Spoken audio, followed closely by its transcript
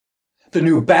The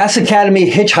new Bass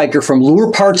Academy Hitchhiker from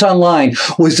Lure Parts Online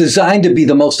was designed to be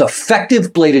the most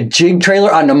effective bladed jig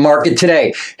trailer on the market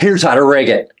today. Here's how to rig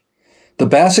it. The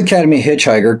Bass Academy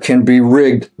Hitchhiker can be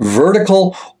rigged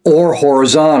vertical or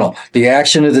horizontal. The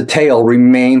action of the tail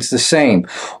remains the same.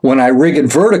 When I rig it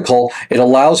vertical, it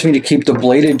allows me to keep the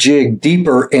bladed jig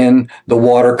deeper in the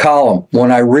water column.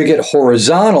 When I rig it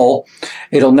horizontal,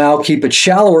 it'll now keep it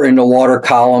shallower in the water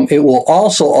column. It will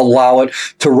also allow it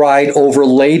to ride over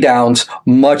laydowns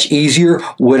much easier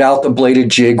without the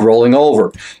bladed jig rolling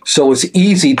over. So it's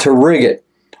easy to rig it.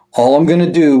 All I'm going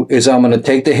to do is I'm going to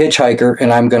take the Hitchhiker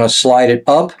and I'm going to slide it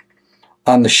up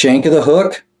on the shank of the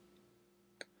hook,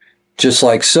 just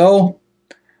like so.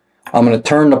 I'm going to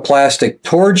turn the plastic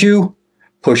towards you,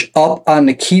 push up on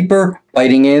the keeper,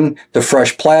 biting in the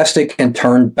fresh plastic, and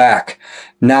turn back.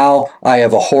 Now I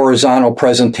have a horizontal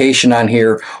presentation on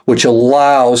here, which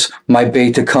allows my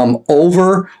bait to come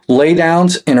over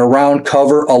laydowns and around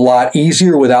cover a lot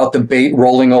easier without the bait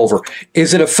rolling over.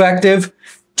 Is it effective?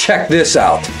 Check this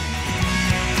out.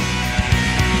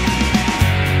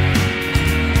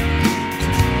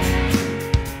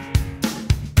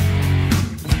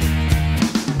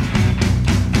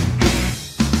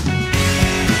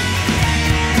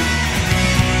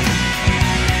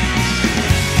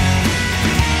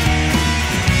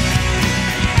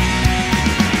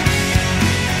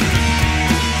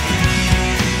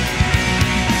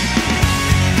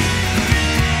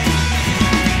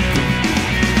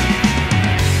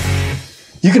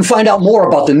 You can find out more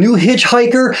about the new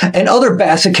Hitchhiker and other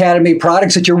Bass Academy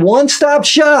products at your one-stop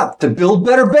shop to build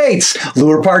better baits,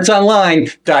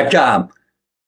 lurepartsonline.com.